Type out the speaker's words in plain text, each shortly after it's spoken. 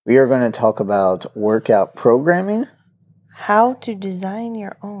We are going to talk about workout programming. How to design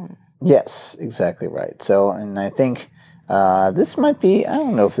your own. Yes, exactly right. So, and I think this might be, I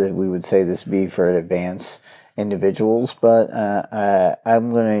don't know if we would say this be for advanced individuals, but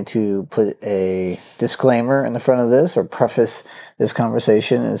I'm going to put a disclaimer in the front of this or preface this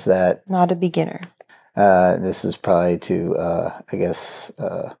conversation is that Not a beginner. this is probably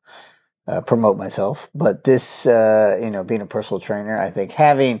to, promote myself, but this, being a personal trainer, I think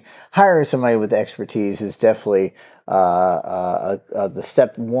hiring somebody with expertise is definitely the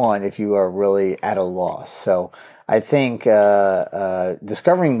step one if you are really at a loss. So I think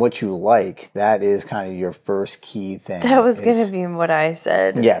discovering what you like, that is kind of your first key thing. That was going to be what I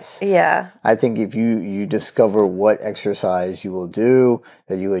said. Yes. Yeah. I think if you discover what exercise you will do,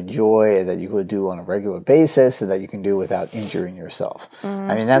 that you enjoy, and that you will do on a regular basis, and that you can do without injuring yourself.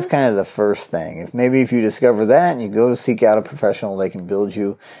 I mean, that's kind of the first thing. If you discover that and you go to seek out a professional, they can build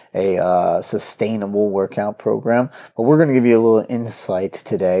you a sustainable workout program. But we're going to give you a little insight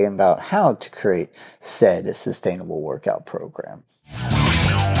today about how to create said sustainable workout program.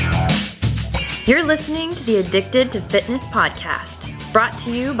 You're listening to the Addicted to Fitness podcast, brought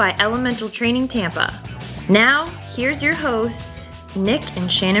to you by Elemental Training Tampa. Now, here's your hosts, Nick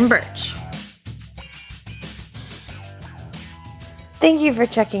and Shannon Birch. Thank you for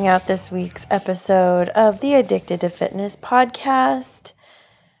checking out this week's episode of the Addicted to Fitness podcast.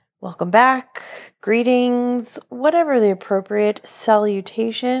 Welcome back. Greetings, whatever the appropriate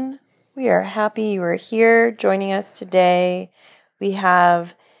salutation. We are happy you are here joining us today. We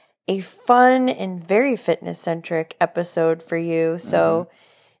have a fun and very fitness-centric episode for you. So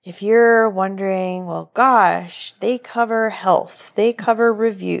if you're wondering, well, gosh, they cover health, they cover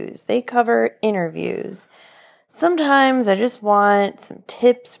reviews, they cover interviews. Sometimes I just want some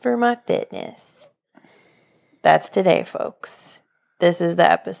tips for my fitness. That's today, folks. This is the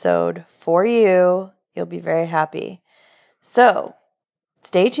episode for you. You'll be very happy. So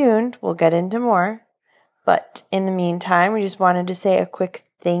stay tuned. We'll get into more. But in the meantime, we just wanted to say a quick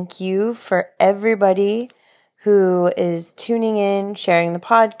thank you for everybody who is tuning in, sharing the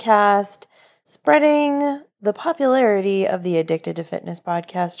podcast, spreading the popularity of the Addicted to Fitness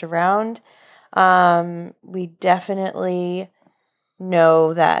podcast around. We definitely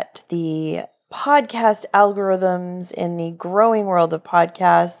know that the podcast algorithms in the growing world of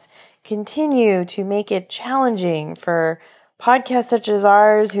podcasts continue to make it challenging for podcasts such as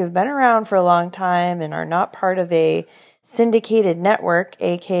ours who've been around for a long time and are not part of a syndicated network,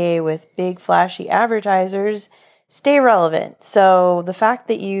 aka with big flashy advertisers, stay relevant. So the fact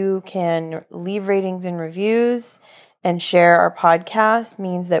that you can leave ratings and reviews and share our podcast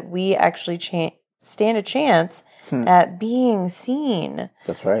means that we actually stand a chance at being seen.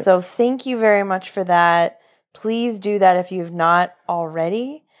 That's right. So thank you very much for that. Please do that if you've not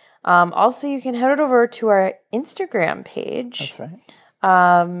already. Also, you can head over to our Instagram page. That's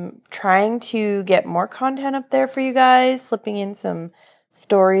right. Trying to get more content up there for you guys, slipping in some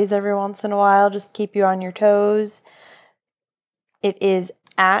stories every once in a while, just keep you on your toes. It is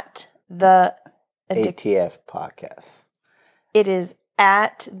at the ATF podcast. It is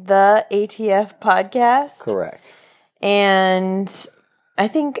at the ATF podcast. Correct. And I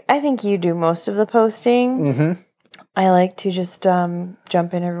think you do most of the posting. Mm-hmm. I like to just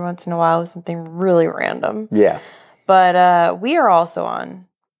jump in every once in a while with something really random. Yeah. But we are also on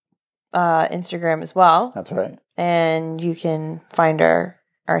Instagram as well. That's right. And you can find our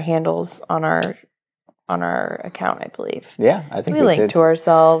handles on our account, I believe. Yeah, I think we link to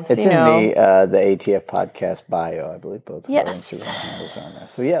ourselves. It's in the ATF podcast bio, I believe. Both of our Yes. Instagram handles are on there.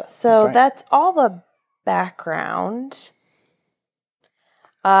 So yeah. So right. that's all the background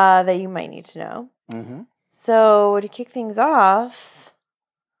that you might need to know. Mm-hmm. So to kick things off,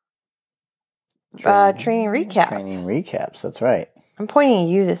 training recap. Training recaps, that's right. I'm pointing at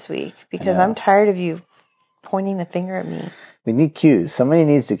you this week because I'm tired of you pointing the finger at me. We need cues. Somebody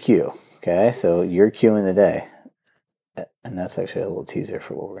needs to cue. Okay, so you're cueing the day. And that's actually a little teaser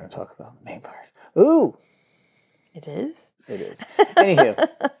for what we're going to talk about in the main part. Ooh! It is? It is. Anywho,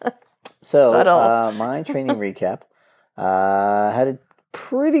 so my training recap. Had a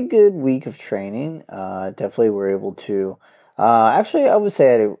pretty good week of training. Definitely were able to... actually, I would say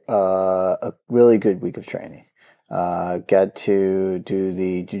I had a really good week of training. Got to do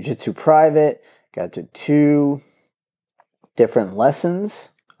the jiu-jitsu private. Got to 2 different lessons.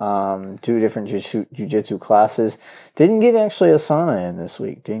 2 different jiu-jitsu classes. Didn't get actually a sauna in this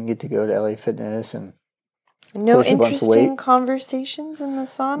week. Didn't get to go to LA Fitness and no interesting conversations in the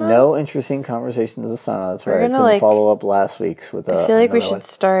sauna? No interesting conversations in the sauna. That's right. I couldn't follow up last week's with I feel like we should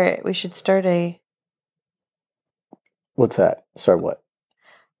start a... What's that? Start what?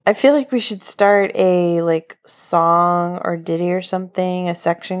 I feel like we should start a like song or ditty or something, a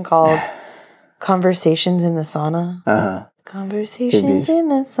section called Conversations in the Sauna. Uh-huh. Conversations in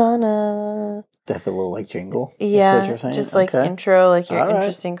the Sauna. Have a little like jingle? Yeah, what you're saying? just like intro, like your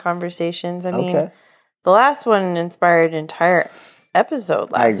interesting conversations. I mean, the last one inspired an entire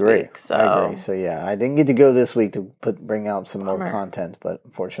episode last week. So. I agree. So yeah, I didn't get to go this week to bring out some more content, but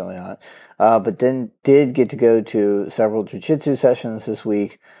unfortunately not. But then did get to go to several jiu-jitsu sessions this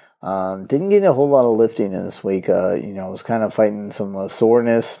week. Didn't get a whole lot of lifting in this week. Was kind of fighting some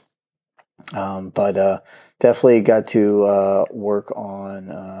soreness. But definitely got to work on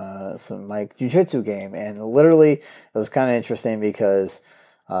my jiu-jitsu game, and literally it was kind of interesting because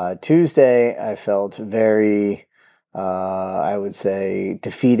Tuesday I felt very I would say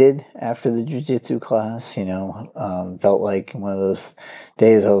defeated after the jiu-jitsu class. Felt like one of those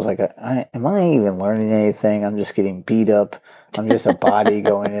days I was like, am I even learning anything? I'm just getting beat up. I'm just a body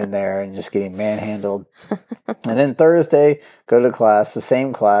going in there and just getting manhandled. And then Thursday, go to class, the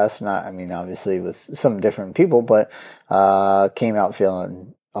same class, obviously with some different people, but came out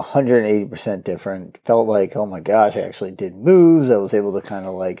feeling 180% different. Felt like, oh my gosh, I actually did moves. I was able to kind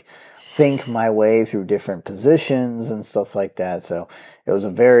of like think my way through different positions and stuff like that. So it was a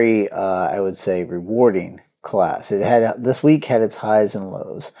very, I would say, rewarding class. This week had its highs and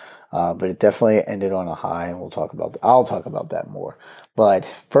lows. But it definitely ended on a high, and I'll talk about that more. But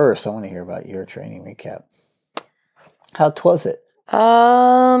first, I want to hear about your training recap. How was it?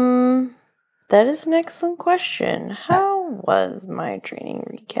 That is an excellent question. How was my training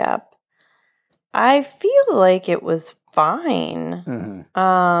recap? I feel like it was fine.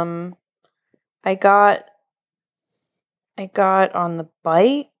 Mm-hmm. I got on the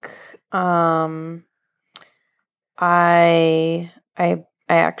bike. I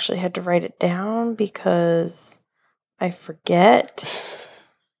actually had to write it down because I forget.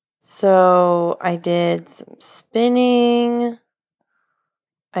 So I did some spinning.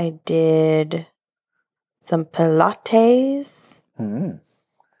 I did some Pilates. Mm-hmm.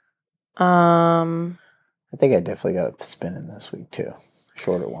 I think I definitely got a spinning this week too.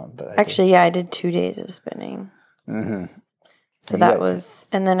 Shorter one, but I did 2 days of spinning. Mm-hmm. So that was,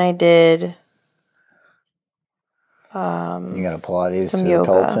 and then I did. You got a Pilates some yoga.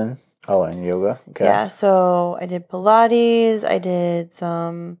 Peloton? Oh, and yoga. Okay. Yeah, so I did Pilates. I did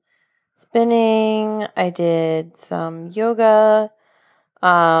some spinning. I did some yoga.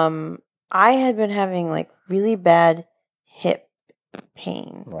 I had been having like really bad hip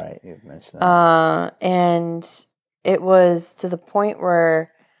pain. Right, you mentioned that. And it was to the point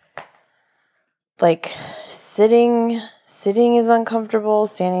where like sitting is uncomfortable,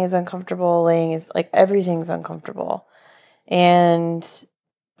 standing is uncomfortable, laying is like everything's uncomfortable. And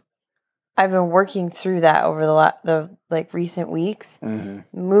I've been working through that over the recent weeks.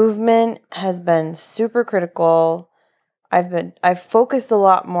 Mm-hmm. Movement has been super critical. I've focused a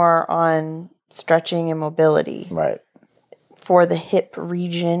lot more on stretching and mobility. Right. For the hip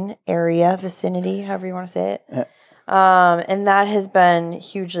region, area, vicinity, however you want to say it. Yeah. And that has been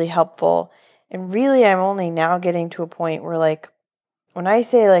hugely helpful. And really, I'm only now getting to a point where, like, when I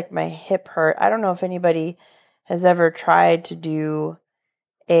say, like, my hip hurt, I don't know if anybody has ever tried to do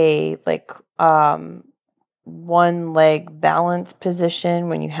a, like, one leg balance position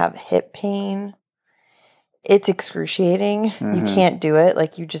when you have hip pain. It's excruciating. Mm-hmm. You can't do it.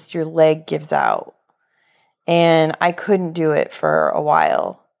 Like, your leg gives out. And I couldn't do it for a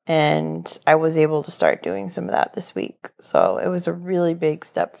while. And I was able to start doing some of that this week. So it was a really big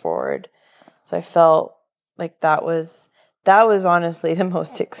step forward. So I felt like that was honestly the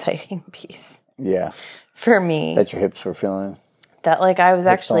most exciting piece. Yeah. For me. That your hips were feeling. That like I was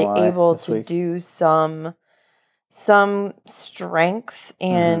actually able to do some strength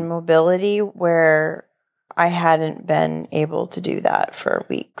and mobility where I hadn't been able to do that for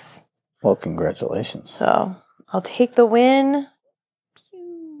weeks. Well, congratulations. So I'll take the win.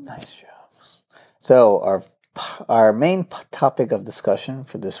 Nice job. So our main topic of discussion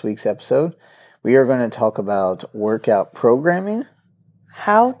for this week's episode, we are going to talk about workout programming.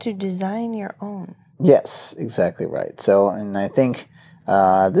 How to design your own. Yes, exactly right. So, and I think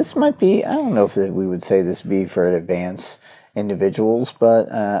this might be, I don't know if we would say this be for advanced individuals, but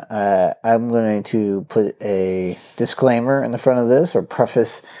I'm going to put a disclaimer in the front of this or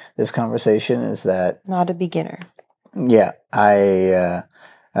preface this conversation is that... Not a beginner. Yeah,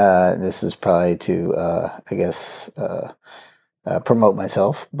 this is probably to, promote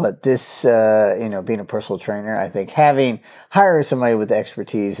myself, but this, being a personal trainer, I think hiring somebody with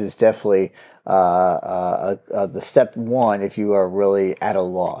expertise is definitely the step one if you are really at a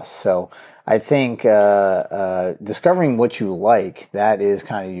loss. So I think discovering what you like, that is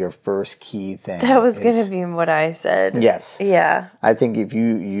kind of your first key thing. That was going to be what I said. Yes. Yeah. I think if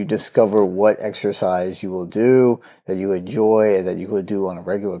you discover what exercise you will do, that you enjoy, that you will do on a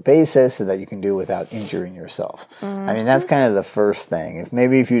regular basis, and that you can do without injuring yourself. Mm-hmm. I mean, that's kind of the first thing.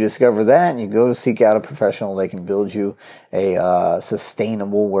 If you discover that and you go to seek out a professional, they can build you a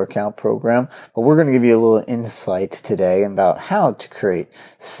sustainable workout program. But we're going to give you a little insight today about how to create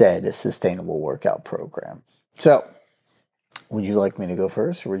said sustainable workout program. So, would you like me to go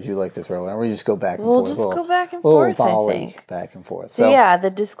first, or would you like to throw in? Or we just go back and forth? We'll just go back and forth, I think. Back and forth. So yeah, the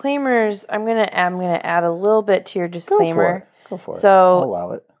disclaimers, I'm gonna add a little bit to your disclaimer. Go for it. So I'll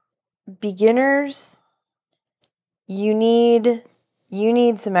allow it. Beginners, you need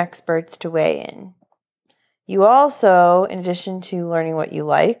some experts to weigh in. You also, in addition to learning what you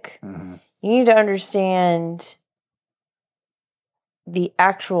like, mm-hmm. you need to understand the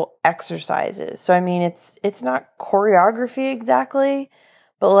actual exercises. So, I mean, it's not choreography exactly,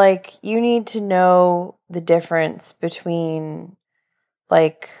 but like you need to know the difference between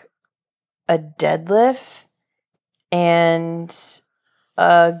like a deadlift and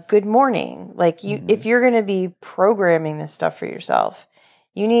a good morning. Like you, mm-hmm. if you're going to be programming this stuff for yourself,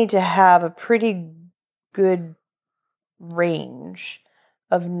 you need to have a pretty good range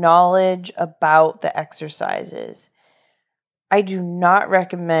of knowledge about the exercises. I do not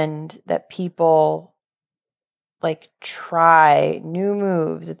recommend that people like try new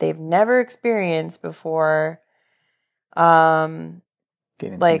moves that they've never experienced before. Getting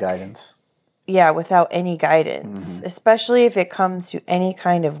some guidance. Yeah, without any guidance, mm-hmm. especially if it comes to any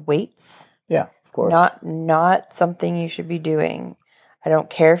kind of weights. Yeah, of course. Not something you should be doing. I don't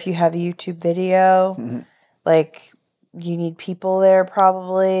care if you have a YouTube video. Mm-hmm. Like, you need people there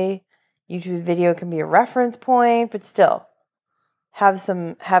probably. YouTube video can be a reference point, but still. Have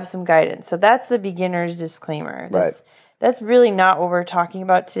some guidance. So that's the beginner's disclaimer. That's really not what we're talking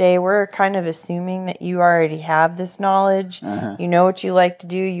about today. We're kind of assuming that you already have this knowledge. Uh-huh. You know what you like to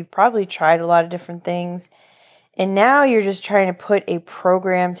do. You've probably tried a lot of different things. And now you're just trying to put a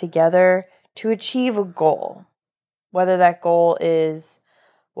program together to achieve a goal. Whether that goal is,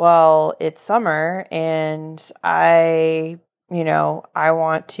 well, it's summer and I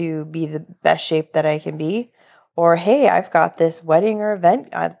want to be the best shape that I can be. Or, hey, I've got this wedding or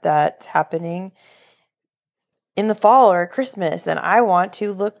event that's happening in the fall or Christmas, and I want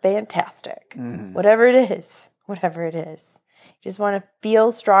to look fantastic. Mm-hmm. Whatever it is. You just want to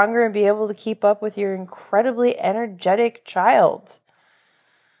feel stronger and be able to keep up with your incredibly energetic child.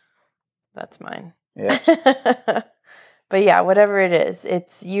 That's mine. Yeah. But yeah, whatever it is,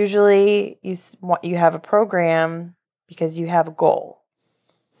 it's usually you have a program because you have a goal.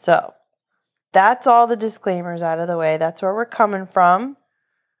 So that's all the disclaimers out of the way. That's where we're coming from.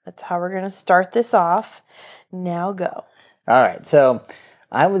 That's how we're going to start this off. Now go. All right. So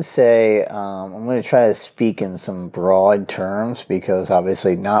I would say I'm going to try to speak in some broad terms because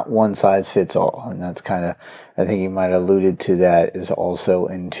obviously not one size fits all. And that's kind of, I think you might have alluded to that, is also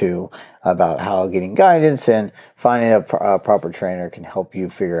into about how getting guidance and finding a proper trainer can help you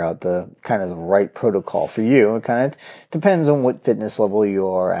figure out the kind of the right protocol for you. It kind of depends on what fitness level you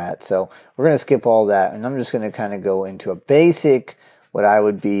are at. So we're going to skip all that. And I'm just going to kind of go into a basic, what I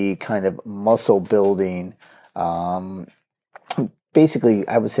would be kind of muscle building, basically,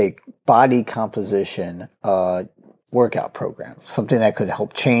 I would say body composition workout program, something that could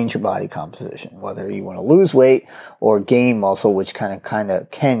help change your body composition, whether you want to lose weight or gain muscle, which kind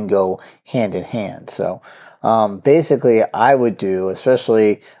of can go hand in hand. So basically, I would do,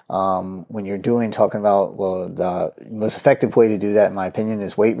 especially when you're talking about, well, the most effective way to do that, in my opinion,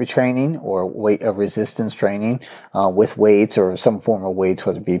 is weight retraining or weight resistance training with weights or some form of weights,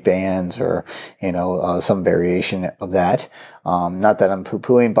 whether it be bands or, some variation of that. Not that I'm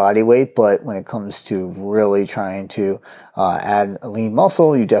poo-pooing body weight, but when it comes to really trying to add a lean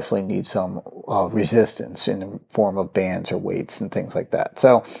muscle, you definitely need some resistance in the form of bands or weights and things like that.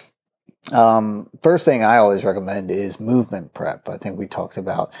 So first thing I always recommend is movement prep. I think we talked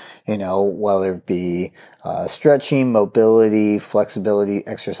about, whether it be stretching, mobility, flexibility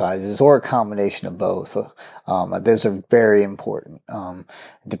exercises, or a combination of both. Those are very important.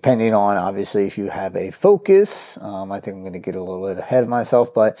 Depending on, obviously, if you have a focus, I think I'm going to get a little bit ahead of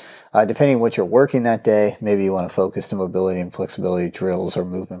myself, but depending on what you're working that day, maybe you want to focus the mobility and flexibility drills or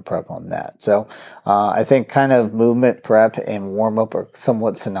movement prep on that. So I think kind of movement prep and warm-up are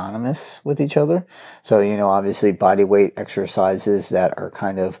somewhat synonymous with each other. So, obviously body weight exercises that are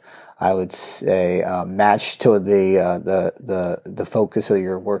kind of, I would say, matched to the focus of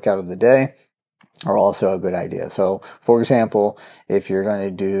your workout of the day. are also a good idea. So, for example, if you're going to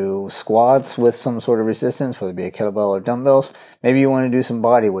do squats with some sort of resistance, whether it be a kettlebell or dumbbells, maybe you want to do some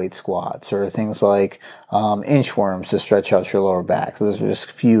body weight squats or things like inchworms to stretch out your lower back. So those are just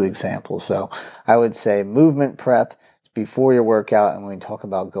a few examples. So I would say movement prep before your workout, and when we talk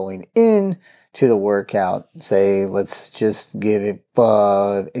about going in to the workout, say, let's just give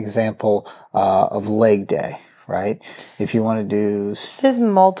an example of leg day. Right? If you want to do... There's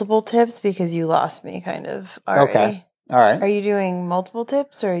multiple tips because you lost me kind of already. Okay. All right. Are you doing multiple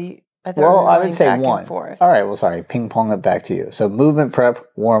tips or are you... I would say one. All right. Well, sorry. Ping pong it back to you. So movement prep,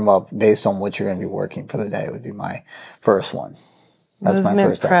 warm up based on what you're going to be working for the day would be my first one. That's my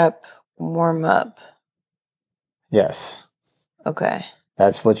first step. Movement prep, warm up. Yes. Okay.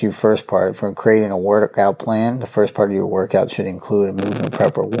 That's what you first part for creating a workout plan. The first part of your workout should include a movement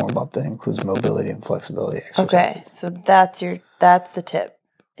prep or warm up that includes mobility and flexibility exercises. Okay, so that's the tip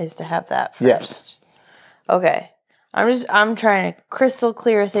is to have that first. Yes. Okay. I'm trying to crystal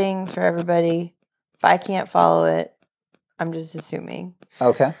clear things for everybody. If I can't follow it, I'm just assuming.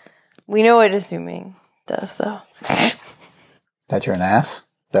 Okay. We know what assuming does though. That you're an ass? Is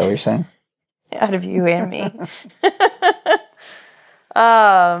that what you're saying? Out of you and me.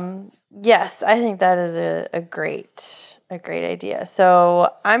 Yes, I think that is a great idea.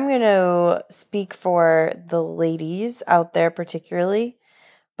 So I'm going to speak for the ladies out there particularly,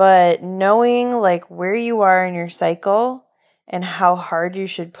 but knowing like where you are in your cycle and how hard you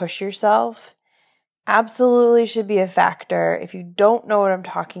should push yourself absolutely should be a factor. If you don't know what I'm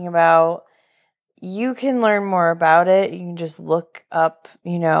talking about, you can learn more about it. You can just look up,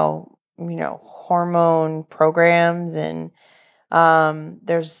 hormone programs, and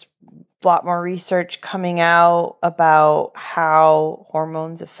there's a lot more research coming out about how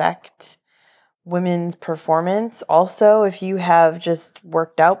hormones affect women's performance. Also, if you have just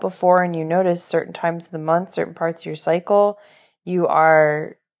worked out before and you notice certain times of the month, certain parts of your cycle, you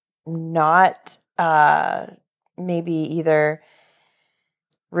are not maybe either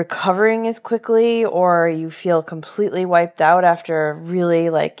recovering as quickly or you feel completely wiped out after a really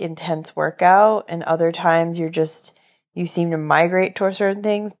like intense workout, and other times you seem to migrate towards certain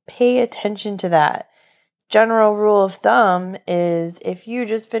things, pay attention to that. General rule of thumb is if you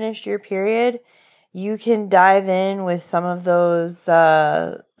just finished your period, you can dive in with some of those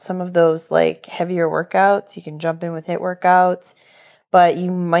like heavier workouts. You can jump in with HIIT workouts, but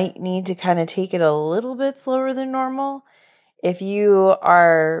you might need to kind of take it a little bit slower than normal. If you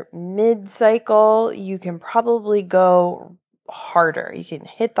are mid-cycle, you can probably go harder. You can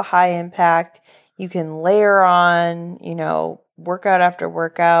hit the high impact. You can layer on, workout after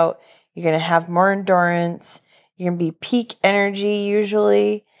workout. You're going to have more endurance. You're going to be peak energy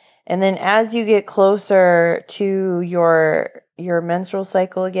usually. And then as you get closer to your menstrual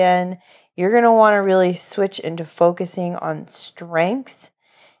cycle again, you're going to want to really switch into focusing on strength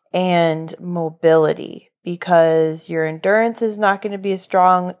and mobility, because your endurance is not going to be as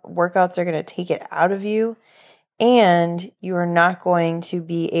strong. Workouts are going to take it out of you, and you are not going to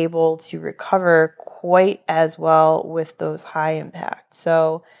be able to recover quite as well with those high impact.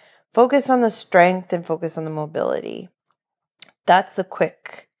 So focus on the strength and focus on the mobility. That's the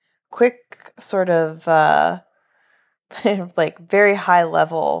quick sort of like very high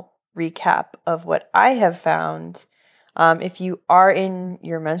level recap of what I have found. If you are in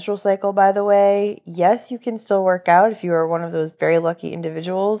your menstrual cycle, by the way, yes, you can still work out if you are one of those very lucky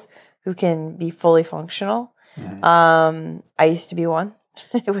individuals who can be fully functional. Mm-hmm. I used to be one.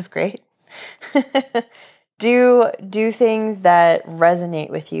 It was great. Do things that resonate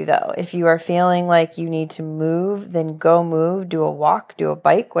with you, though. If you are feeling like you need to move, then go move. Do a walk, do a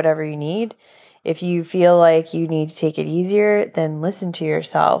bike, whatever you need. If you feel like you need to take it easier, then listen to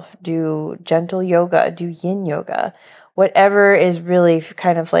yourself. Do gentle yoga, do yin yoga. Whatever is really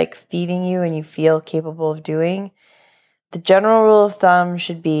kind of like feeding you and you feel capable of doing. The general rule of thumb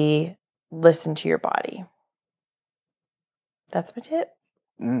should be listen to your body. That's my tip.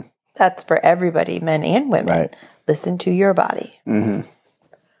 That's for everybody, men and women. Right. Listen to your body. Mm-hmm.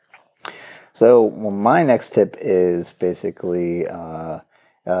 So my next tip is basically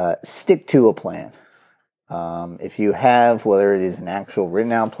stick to a plan. If you have, whether it is an actual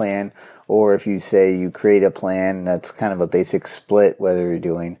written out plan, or if you say you create a plan that's kind of a basic split, whether you're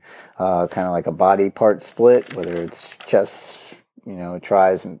doing kind of like a body part split, whether it's chest,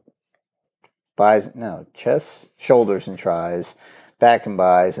 tries and chest, shoulders and tries, back and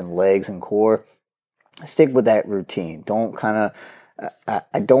buys, and legs and core. Stick with that routine. Don't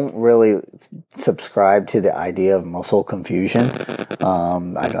I don't really subscribe to the idea of muscle confusion.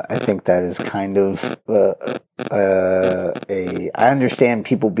 I think that is kind of I understand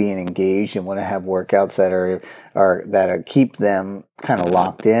people being engaged and want to have workouts that keep them kind of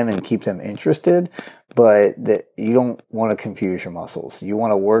locked in and keep them interested, but that you don't want to confuse your muscles. You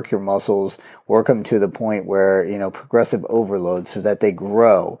want to work your muscles, work them to the point where, progressive overload so that they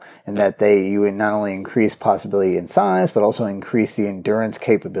grow and that you would not only increase possibility in size, but also increase the endurance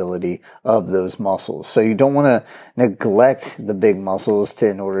capability of those muscles. So you don't want to neglect the big muscles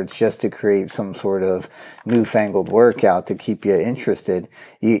in order just to create some sort of newfangled workout to keep you interested.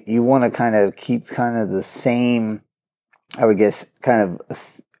 You want to kind of keep kind of the same, I would guess, kind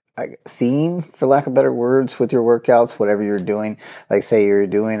of theme, for lack of better words, with your workouts, whatever you're doing. Like say you're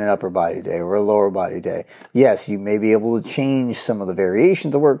doing an upper body day or a lower body day. Yes, you may be able to change some of the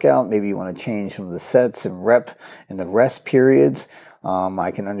variations of workout. Maybe you want to change some of the sets and rep and the rest periods.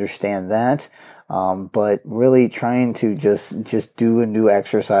 I can understand that. But really trying to just do a new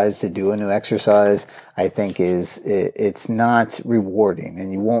exercise to do a new exercise, I think it's not rewarding,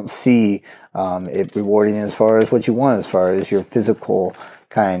 and you won't see, it rewarding as far as what you want, as far as your physical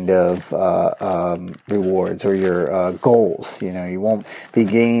kind of, rewards or your, goals. You won't be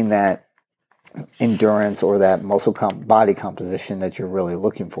gaining that endurance or that muscle body composition that you're really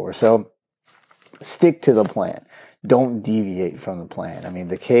looking for. So stick to the plan. Don't deviate from the plan. I mean,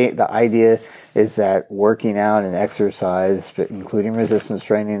 the idea is that working out and exercise, including resistance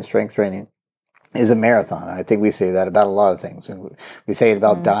training and strength training, is a marathon. I think we say that about a lot of things. We say it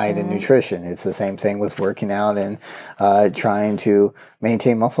about diet and nutrition. It's the same thing with working out and trying to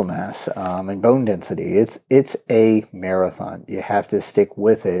maintain muscle mass and bone density. It's a marathon. You have to stick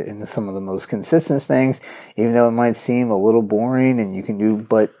with it. And some of the most consistent things, even though it might seem a little boring and you can do,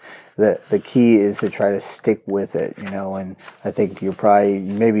 but the key is to try to stick with it, and I think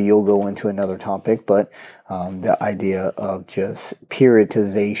maybe you'll go into another topic, but the idea of just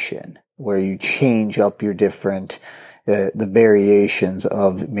periodization, where you change up your different, the variations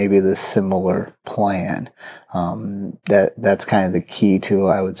of maybe the similar plan. That's kind of the key to,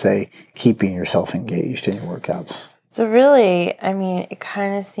 I would say, keeping yourself engaged in your workouts. So really, I mean, it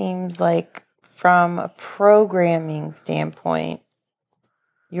kind of seems like from a programming standpoint,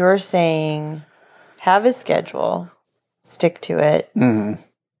 you're saying have a schedule, stick to it,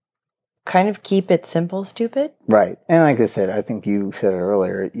 kind of keep it simple, stupid. Right. And like I said, I think you said it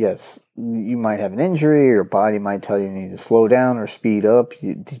earlier, yes, you might have an injury, or your body might tell you need to slow down or speed up.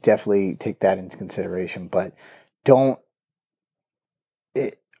 You definitely take that into consideration, but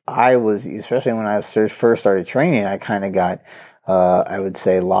especially when I first started training, I kind of got, I would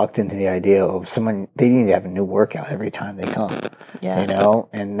say, locked into the idea of they need to have a new workout every time they come. Yeah.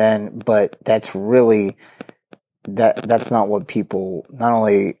 And then, but that's really, that's not what people, not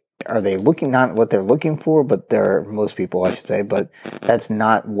only are they not what they're looking for, but most people, I should say, but that's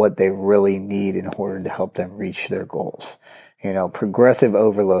not what they really need in order to help them reach their goals. Progressive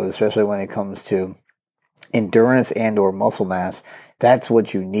overload, especially when it comes to endurance and or muscle mass, that's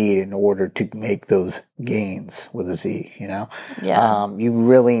what you need in order to make those gains with a Z, Yeah. You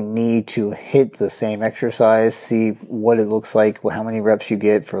really need to hit the same exercise, see what it looks like, how many reps you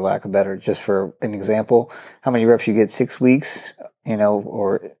get, for lack of better, just for an example, how many reps you get 6 weeks,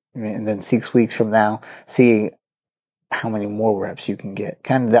 and then 6 weeks from now, see how many more reps you can get.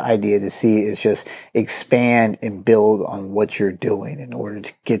 Kind of the idea to see is just expand and build on what you're doing in order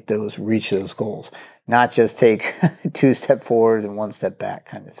to reach those goals. Not just take 2 steps forward and 1 step back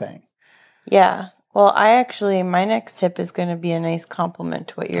kind of thing. Yeah. Well, my next tip is going to be a nice compliment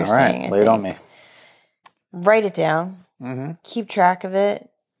to what you're saying. All right, lay it on me. Write it down. Mm-hmm. Keep track of it.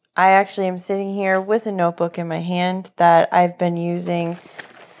 I actually am sitting here with a notebook in my hand that I've been using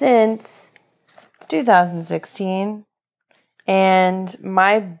since 2016. And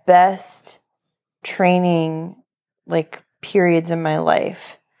my best training, periods in my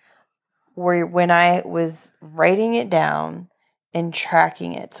life were when I was writing it down and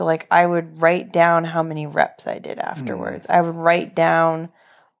tracking it. So I would write down how many reps I did afterwards. I would write down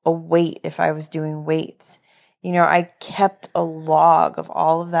a weight if I was doing weights. I kept a log of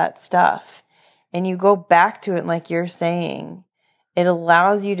all of that stuff. And you go back to it, like you're saying, it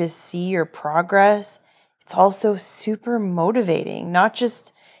allows you to see your progress. It's also super motivating. Not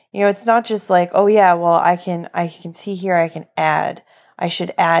just, it's not just oh yeah, well, I can see here, I can add. I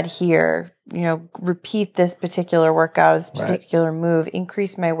should add here, repeat this particular workout, this particular move,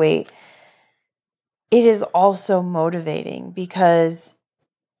 increase my weight. It is also motivating because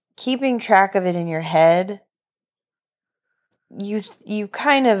keeping track of it in your head, you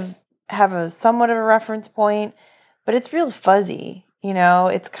kind of have a somewhat of a reference point, but it's real fuzzy.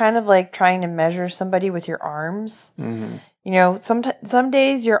 It's kind of like trying to measure somebody with your arms. Mm-hmm. Some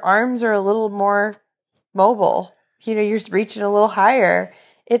days your arms are a little more mobile. You're reaching a little higher.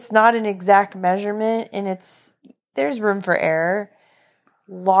 It's not an exact measurement, and there's room for error.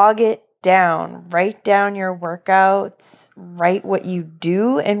 Log it down. Write down your workouts. Write what you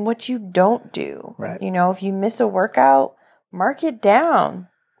do and what you don't do. Right. If you miss a workout, mark it down.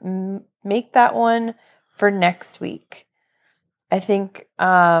 Make that one for next week. I think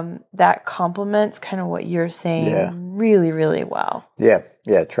that complements kind of what you're saying really, really well. Yeah,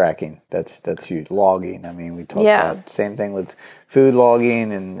 tracking. That's huge. Logging. I mean, we talked about the same thing with food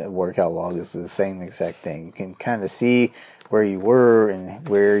logging, and workout log is the same exact thing. You can kind of see where you were and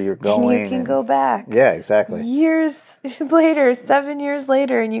where you're going. And you can go back. Yeah, exactly. Years later, 7 years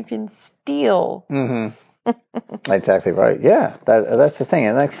later, and you can steal. Mm-hmm. Exactly right. Yeah, that's the thing,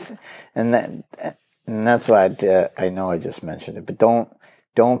 and that's why I know I just mentioned it, but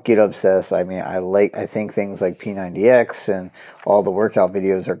don't get obsessed. I mean, I think things like P90X and all the workout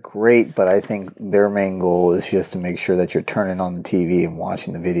videos are great, but I think their main goal is just to make sure that you're turning on the TV and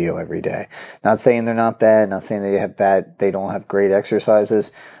watching the video every day. Not saying they're not bad, not saying they don't have great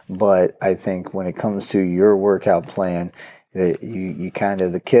exercises, but I think when it comes to your workout plan, you kind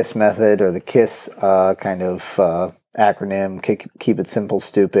of the KISS method or the KISS kind of acronym, keep it simple,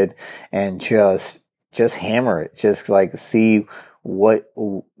 stupid, and just hammer it. Just like see what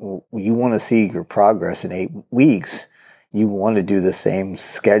you want to see your progress in 8 weeks. You want to do the same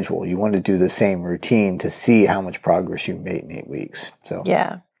schedule. You want to do the same routine to see how much progress you made in 8 weeks. So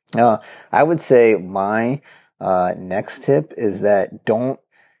yeah, I would say my next tip is that don't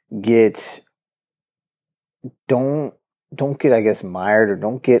get, I guess, mired, or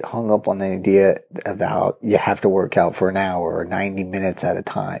don't get hung up on the idea about you have to work out for an hour or 90 minutes at a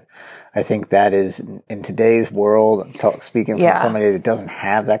time. I think that is, in today's world, speaking from somebody that doesn't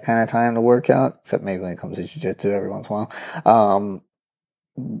have that kind of time to work out, except maybe when it comes to jiu-jitsu every once in a while,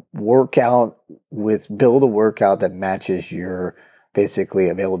 build a workout that matches your basically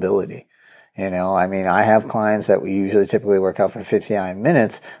availability. I mean, I have clients that we typically work out for 59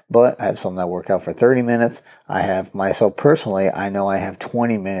 minutes, but I have some that work out for 30 minutes. I have myself personally, I know I have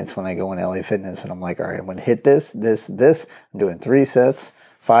 20 minutes when I go in LA Fitness, and I'm like, all right, I'm going to hit this. I'm doing 3 sets,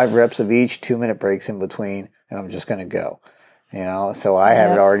 5 reps of each, 2-minute breaks in between, and I'm just going to go. So I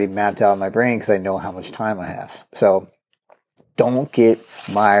have it already mapped out in my brain because I know how much time I have. So don't get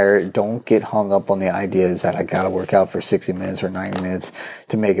mired. Don't get hung up on the ideas that I got to work out for 60 minutes or 90 minutes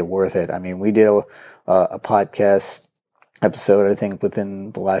to make it worth it. I mean, we did a podcast episode, I think,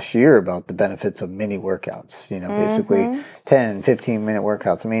 within the last year about the benefits of mini workouts, basically 10, 15-minute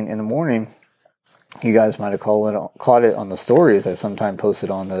workouts. I mean, in the morning, you guys might have caught it on the stories I sometimes posted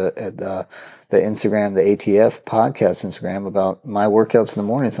on the Instagram, the ATF podcast Instagram, about my workouts in the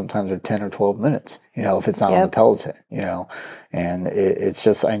morning sometimes are 10 or 12 minutes, if it's not on the Peloton, and it's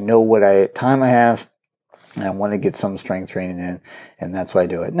just, I know what time I have, and I want to get some strength training in, and that's why I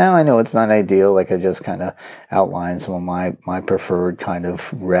do it. Now, I know it's not ideal, like I just kind of outlined some of my preferred kind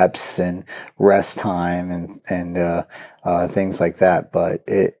of reps and rest time and things like that, but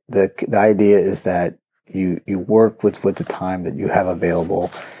the idea is that you work with the time that you have available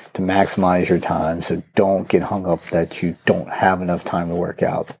to maximize your time. So don't get hung up that you don't have enough time to work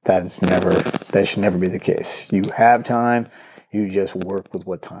out. That should never be the case. You have time. You just work with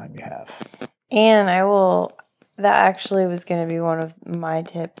what time you have. And that actually was going to be one of my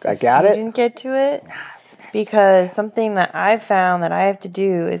tips. I got it. You didn't get to it. Because something that I've found that I have to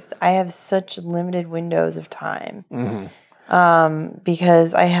do is I have such limited windows of time. Mm-hmm.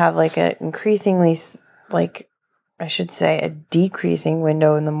 Because I have a decreasing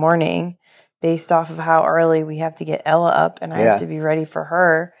window in the morning based off of how early we have to get Ella up, and I have to be ready for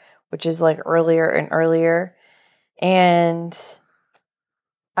her, which is earlier and earlier. And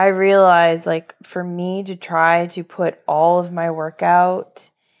I realize for me to try to put all of my workout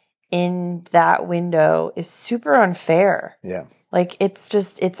in that window is super unfair. Yeah.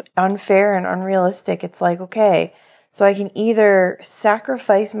 It's unfair and unrealistic. It's okay, so I can either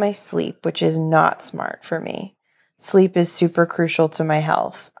sacrifice my sleep, which is not smart for me. Sleep is super crucial to my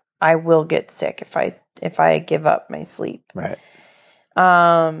health. I will get sick if I give up my sleep. Right.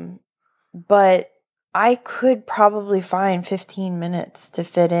 But I could probably find 15 minutes to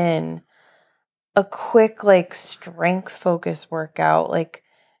fit in a quick strength focus workout,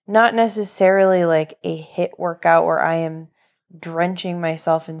 not necessarily a HIIT workout where I am drenching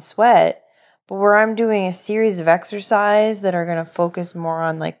myself in sweat, but where I'm doing a series of exercise that are going to focus more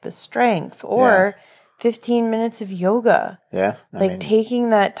on the strength, or 15 minutes of yoga. Yeah.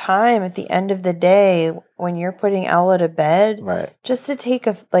 Taking that time at the end of the day when you're putting Ella to bed, right, just to take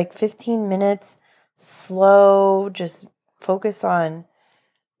 15 minutes slow, just focus on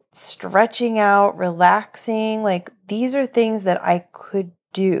stretching out, relaxing. Like, these are things that I could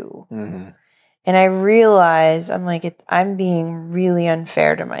do. Mm-hmm. And I realize I'm being really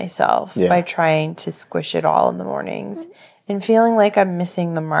unfair to myself by trying to squish it all in the mornings and feeling like I'm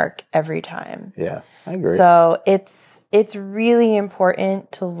missing the mark every time. Yeah, I agree. So it's really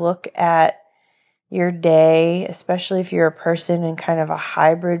important to look at your day, especially if you're a person in kind of a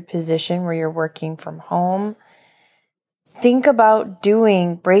hybrid position where you're working from home. Think about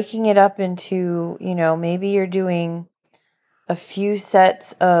breaking it up into, maybe you're doing a few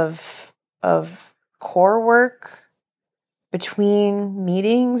sets of core work between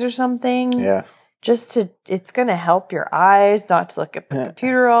meetings or something. Yeah. It's going to help your eyes not to look at the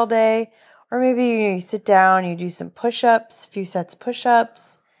computer all day. Or maybe you sit down, you do some push-ups, few sets of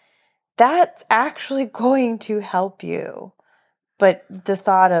push-ups. That's actually going to help you. But the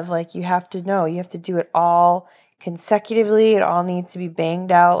thought of you have to do it all consecutively. It all needs to be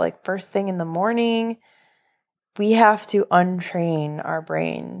banged out first thing in the morning. We have to untrain our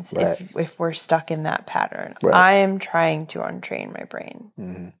brains if we're stuck in that pattern. Right. I am trying to untrain my brain.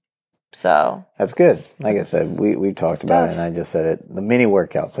 Mm-hmm. So that's good. Like I said, we talked about it, and I just said it. The mini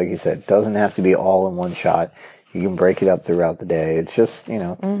workouts, like you said, doesn't have to be all in one shot. You can break it up throughout the day. It's just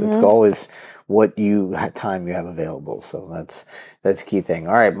it's always what time you have available. So that's a key thing.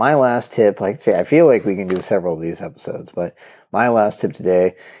 All right, my last tip. Like I say, I feel like we can do several of these episodes, but my last tip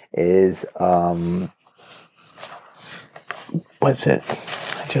today is what's it?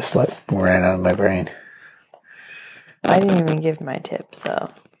 I just ran out of my brain. I didn't even give my tip,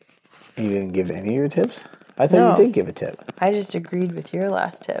 so. You didn't give any of your tips? I thought you did give a tip. I just agreed with your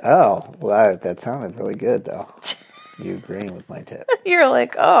last tip. Oh, well, that sounded really good, though. You agreeing with my tip. You're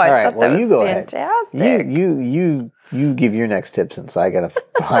like, I thought that was fantastic. You give your next tip since I got to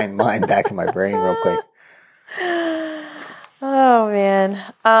find mine back in my brain real quick. Oh, man.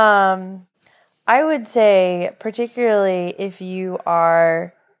 I would say, particularly if you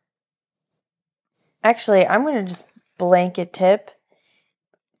are... Actually, I'm going to just blanket tip.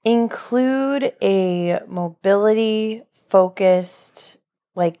 Include a mobility-focused,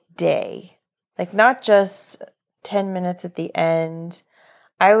 day. Not just 10 minutes at the end.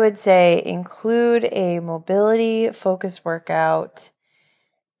 I would say include a mobility-focused workout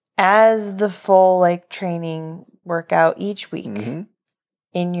as the full, training workout each week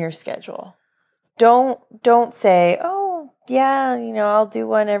in your schedule. Don't say, oh, yeah, I'll do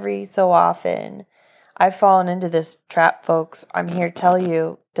one every so often. I've fallen into this trap, folks. I'm here to tell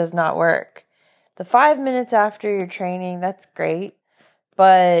you, does not work. The 5 minutes after your training, that's great,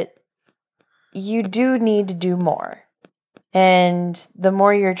 but you do need to do more. And the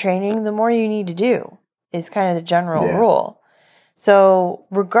more you're training, the more you need to do is kind of the general rule. So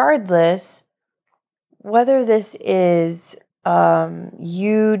regardless, whether this is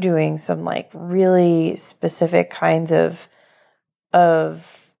you doing some really specific kinds of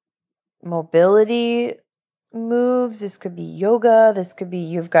mobility moves, this could be yoga, this could be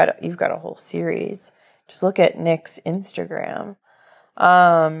you've got a whole series. Just look at Nick's Instagram.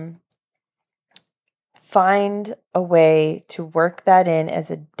 Find a way to work that in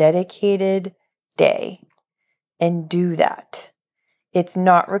as a dedicated day and do that. It's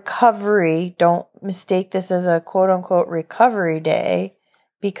not recovery. Don't mistake this as a quote unquote recovery day,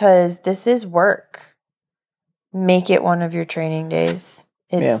 because this is work. Make it one of your training days.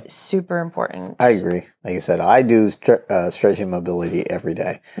 It's super important. I agree. Like I said, I do stretching mobility every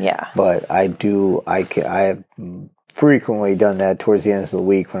day. Yeah. But I have frequently done that towards the end of the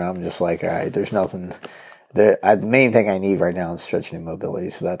week when I'm just like, all right, there's nothing. The main thing I need right now is stretching and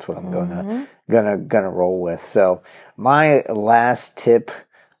mobility, so that's what I'm gonna roll with. So my last tip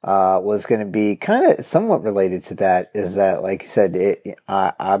was going to be kind of somewhat related to that. Is that, like you said,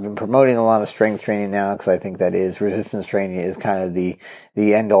 I've been promoting a lot of strength training now because I think that is resistance training is kind of the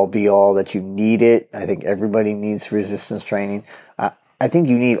end all be all that you need it. I think everybody needs resistance training. I think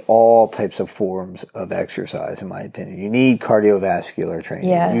you need all types of forms of exercise, in my opinion. You need cardiovascular training.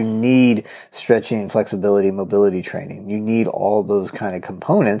 Yes. You need stretching, flexibility, mobility training. You need all those kind of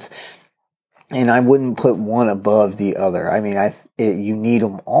components. And I wouldn't put one above the other. I mean, you need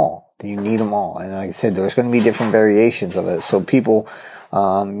them all. You need them all. And like I said, there's going to be different variations of it. So people,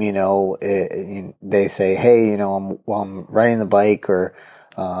 they say, hey, I'm riding the bike or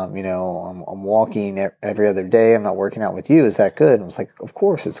I'm walking every other day. I'm not working out with you. Is that good? And I was like, of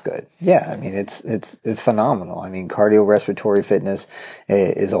course it's good. Yeah. I mean, it's phenomenal. I mean, cardiorespiratory fitness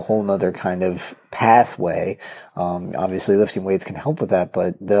is a whole nother kind of pathway. Obviously lifting weights can help with that,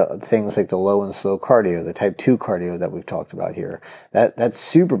 but the things like the low and slow cardio, the type 2 cardio that we've talked about here, that's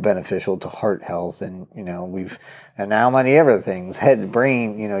super beneficial to heart health. And, and now many other things, head,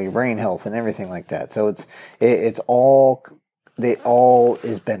 brain, your brain health and everything like that. So it all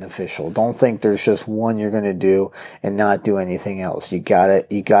is beneficial. Don't think there's just one you're going to do and not do anything else. You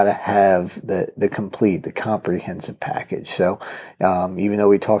gotta have the comprehensive package. So, even though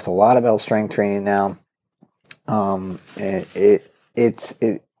we talked a lot about strength training now, it's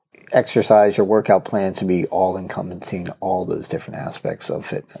exercise, your workout plan to be all encompassing all those different aspects of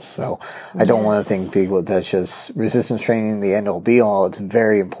fitness. So I don't want to think people that's just resistance training, the end all be all. It's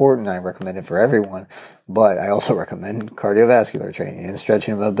very important. I recommend it for everyone, but I also recommend cardiovascular training and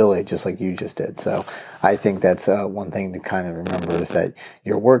stretching and mobility, just like you just did. So I think that's one thing to kind of remember is that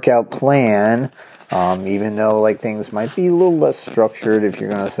your workout plan, even though like things might be a little less structured, if you're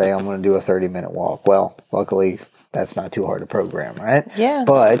going to say, I'm going to do a 30-minute walk. Well, luckily that's not too hard to program, right? Yeah.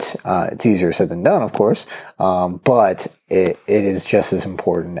 But it's easier said than done, of course. But it is just as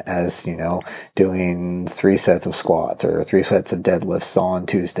important as, doing 3 sets of squats or 3 sets of deadlifts on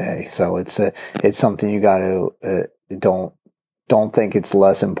Tuesday. So it's something you got to don't think it's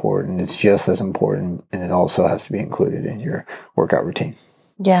less important. It's just as important, and it also has to be included in your workout routine.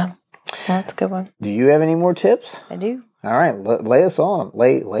 Yeah, that's a good one. Do you have any more tips? I do. All right, lay us on them.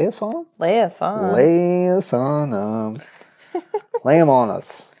 Lay us on them? Lay us on. Lay us on them. Lay them on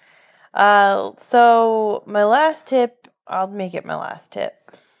us. So my last tip, I'll make it my last tip.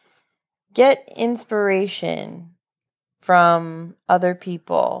 Get inspiration from other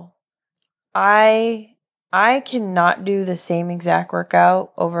people. I cannot do the same exact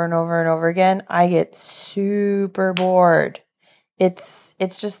workout over and over and over again. I get super bored. It's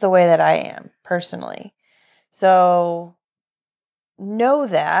just the way that I am personally. So know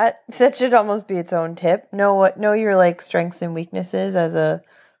that should almost be its own tip. Know your like strengths and weaknesses as a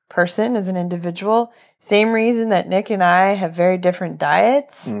person, as an individual. Same reason that Nick and I have very different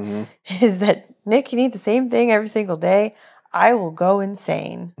diets is that Nick can eat the same thing every single day. I will go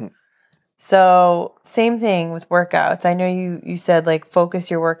insane. So same thing with workouts. I know you said like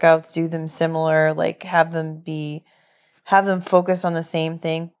focus your workouts, do them similar, like have them focus on the same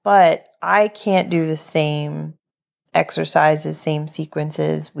thing, but I can't do the same exercises, same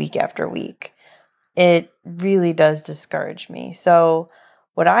sequences week after week. It really does discourage me. So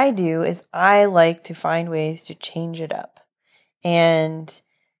what I do is I like to find ways to change it up. And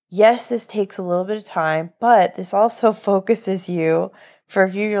yes, this takes a little bit of time, but this also focuses you. For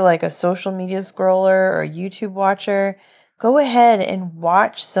if you're like a social media scroller or a YouTube watcher, go ahead and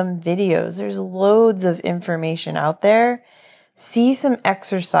watch some videos. There's loads of information out there. See some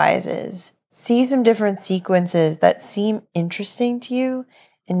exercises. See some different sequences that seem interesting to you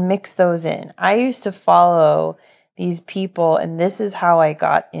and mix those in. I used to follow these people, and this is how I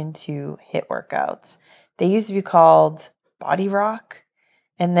got into HIIT workouts. They used to be called Body Rock,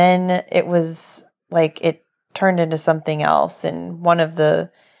 and then it was like it turned into something else, and one of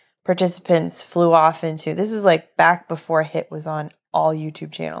the participants flew off into, this was like back before HIIT was on all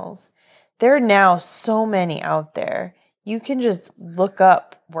YouTube channels. There are now so many out there. You can just look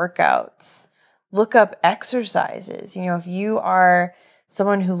up workouts, look up exercises. If you are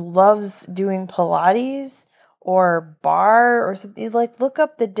someone who loves doing Pilates or bar or something, like look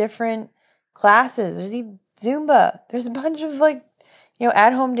up the different classes. There's even Zumba. There's a bunch of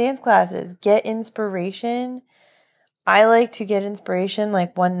at-home dance classes. Get inspiration. I like to get inspiration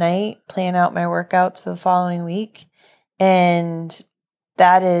like one night, plan out my workouts for the following week. And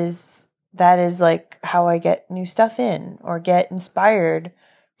that is like how I get new stuff in or get inspired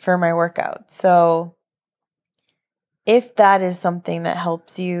for my workout. So if that is something that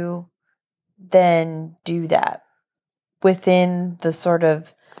helps you, then do that within the sort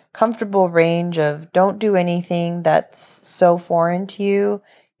of comfortable range of don't do anything that's so foreign to you.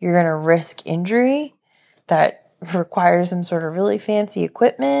 You're going to risk injury that requires some sort of really fancy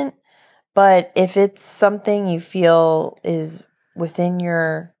equipment. But if it's something you feel is within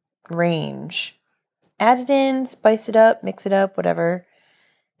your range, add it in, spice it up, mix it up, whatever,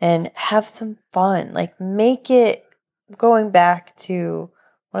 and have some fun. Like make it, going back to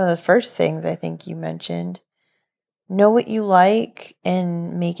one of the first things I think you mentioned, know what you like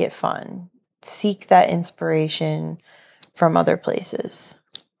and make it fun. Seek that inspiration from other places.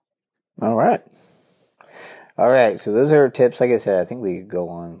 All right. All right, so those are our tips. Like I said, I think we could go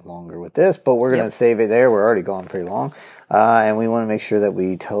on longer with this, but we're going to save it there. We're already going pretty long. And we want to make sure that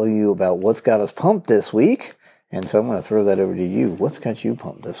we tell you about what's got us pumped this week. And so I'm going to throw that over to you. What's got you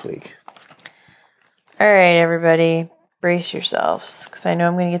pumped this week? All right, everybody, brace yourselves, because I know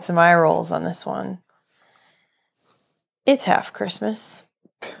I'm going to get some eye rolls on this one. It's half Christmas.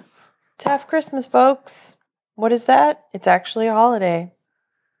 It's half Christmas, folks. What is that? It's actually a holiday.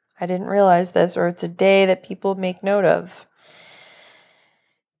 I didn't realize this, or it's a day that people make note of.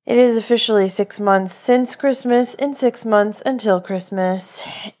 It is officially 6 months since Christmas and 6 months until Christmas,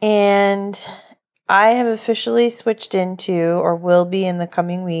 and I have officially switched into, or will be in the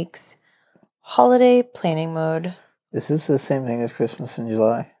coming weeks, holiday planning mode. Is this the same thing as Christmas in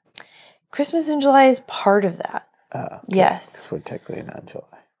July? Christmas in July is part of that. Okay. Yes. Because we're technically not in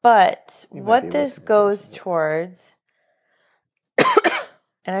July. But what this goes towards,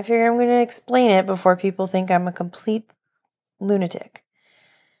 and I figure I'm going to explain it before people think I'm a complete lunatic.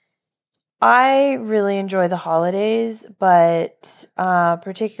 I really enjoy the holidays, but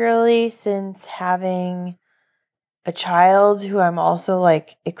particularly since having a child who I'm also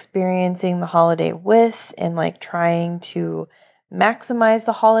like experiencing the holiday with and like trying to maximize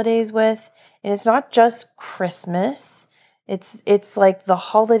the holidays with. And it's not just Christmas. It's like the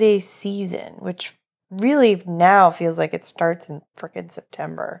holiday season, which really now feels like it starts in frickin'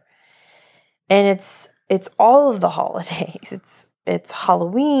 September. And it's all of the holidays. It's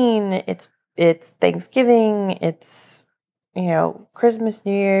Halloween, it's Thanksgiving, it's, Christmas,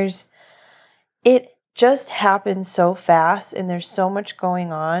 New Year's. It just happens so fast and there's so much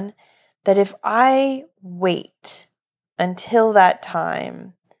going on that if I wait until that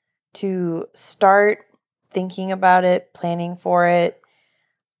time to start thinking about it, planning for it,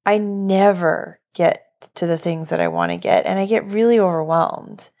 I never get to the things that I want to get, and I get really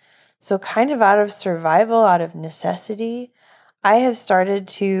overwhelmed. So kind of out of survival, out of necessity, I have started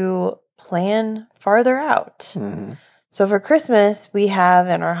to plan farther out. Mm-hmm. So for Christmas, we have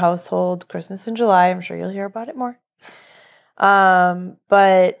in our household Christmas in July. I'm sure you'll hear about it more.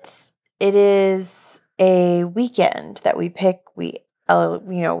 But it is a weekend that we pick. We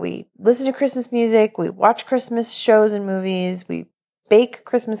listen to Christmas music, we watch Christmas shows and movies, we bake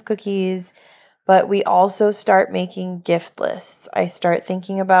Christmas cookies, but we also start making gift lists. I start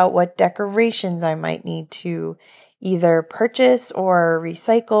thinking about what decorations I might need to either purchase or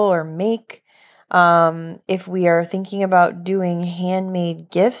recycle or make. If we are thinking about doing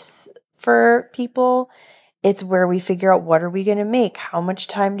handmade gifts for people, it's where we figure out what are we going to make? How much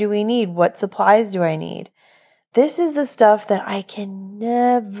time do we need? What supplies do I need? This is the stuff that I can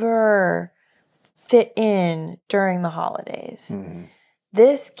never fit in during the holidays. Mm-hmm.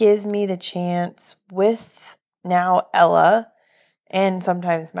 This gives me the chance with now Ella, and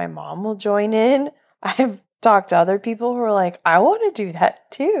sometimes my mom will join in. I've talked to other people who are like, I want to do that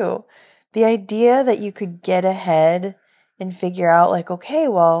too. The idea that you could get ahead and figure out like, okay,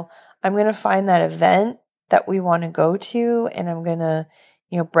 well, I'm going to find that event that we want to go to, and I'm going to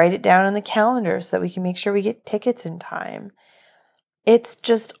write it down on the calendar so that we can make sure we get tickets in time. It's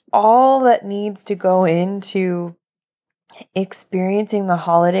just all that needs to go into experiencing the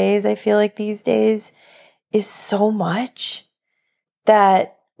holidays, I feel like these days, is so much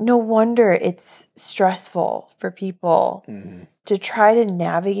that no wonder it's stressful for people to try to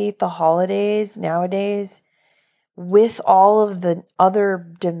navigate the holidays nowadays with all of the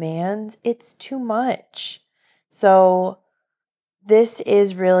other demands. It's too much. So this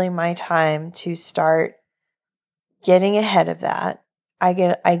is really my time to start getting ahead of that. I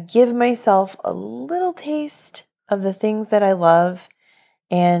give myself a little taste of the things that I love,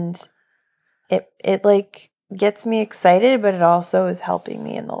 and it like gets me excited, but it also is helping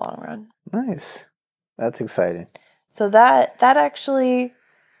me in the long run. Nice. That's exciting. So that actually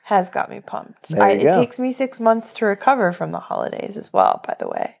has got me pumped. It takes me 6 months to recover from the holidays as well, by the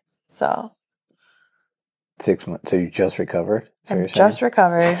way. So 6 months. So you just recovered? I'm just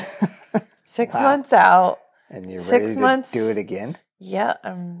recovered. 6 months out. And you're ready to do it again? Yeah.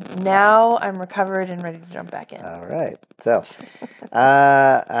 I'm recovered and ready to jump back in. All right. So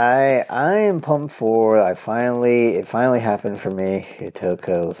I am pumped for it finally happened for me. It took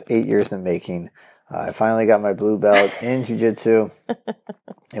 8 years in the making. I finally got my blue belt in jiu-jitsu.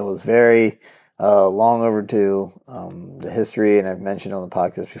 It was very long overdue. The history, and I've mentioned on the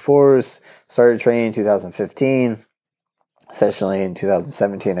podcast before, started training in 2015. Essentially in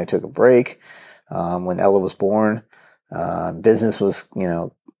 2017, I took a break when Ella was born. Business was,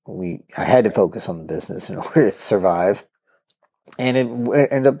 I had to focus on the business in order to survive. And it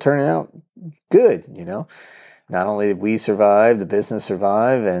ended up turning out good, not only did we survive, the business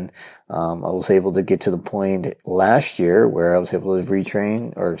survived, and I was able to get to the point last year where I was able to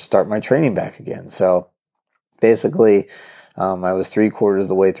retrain or start my training back again. So basically, I was 3/4 of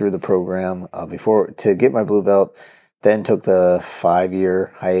the way through the program before to get my blue belt, then took the 5+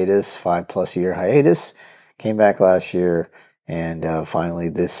 year hiatus, came back last year, and finally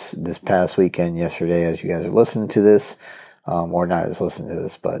this past weekend, yesterday, as you guys are listening to this, or not as listening to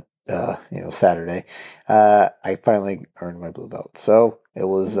this, but Saturday, I finally earned my blue belt. So it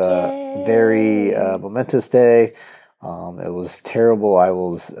was a very momentous day. It was terrible. I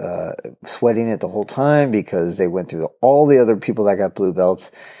was sweating it the whole time because they went through all the other people that got blue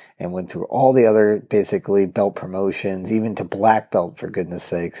belts and went through all the other basically belt promotions, even to black belt, for goodness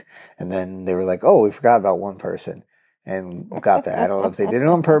sakes. And then they were like, oh, we forgot about one person, and got that. I don't know if they did it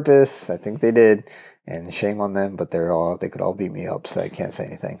on purpose. I think they did. And shame on them, but they could all beat me up, so I can't say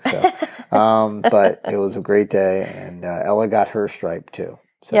anything. So, but it was a great day, and Ella got her stripe too.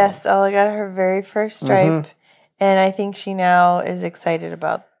 So. Yes, Ella got her very first stripe, and I think she now is excited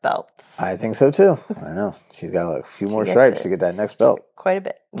about belts. I think so too. I know. She's got a few more stripes to get that next belt. Quite a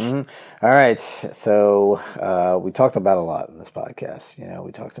bit. All right, so we talked about a lot in this podcast.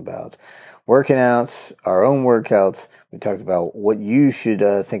 We talked about working outs, our own workouts. We talked about what you should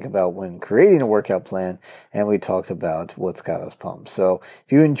think about when creating a workout plan, and we talked about what's got us pumped. So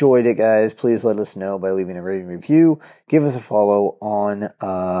if you enjoyed it, guys, please let us know by leaving a rating review. Give us a follow on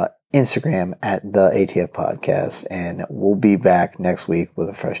Instagram at the ATF Podcast, and we'll be back next week with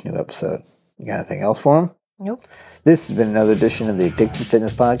a fresh new episode. You got anything else for them? Nope. This has been another edition of the Addicted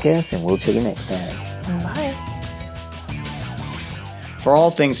Fitness Podcast, and we'll check you next time. Bye. For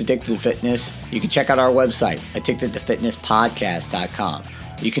all things Addicted to Fitness, you can check out our website, addictedtofitnesspodcast.com.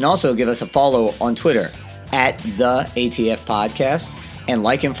 You can also give us a follow on Twitter at the ATF Podcast, and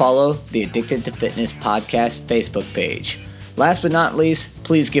like and follow the Addicted to Fitness Podcast Facebook page. Last but not least,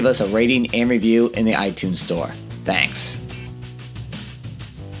 please give us a rating and review in the iTunes store. Thanks.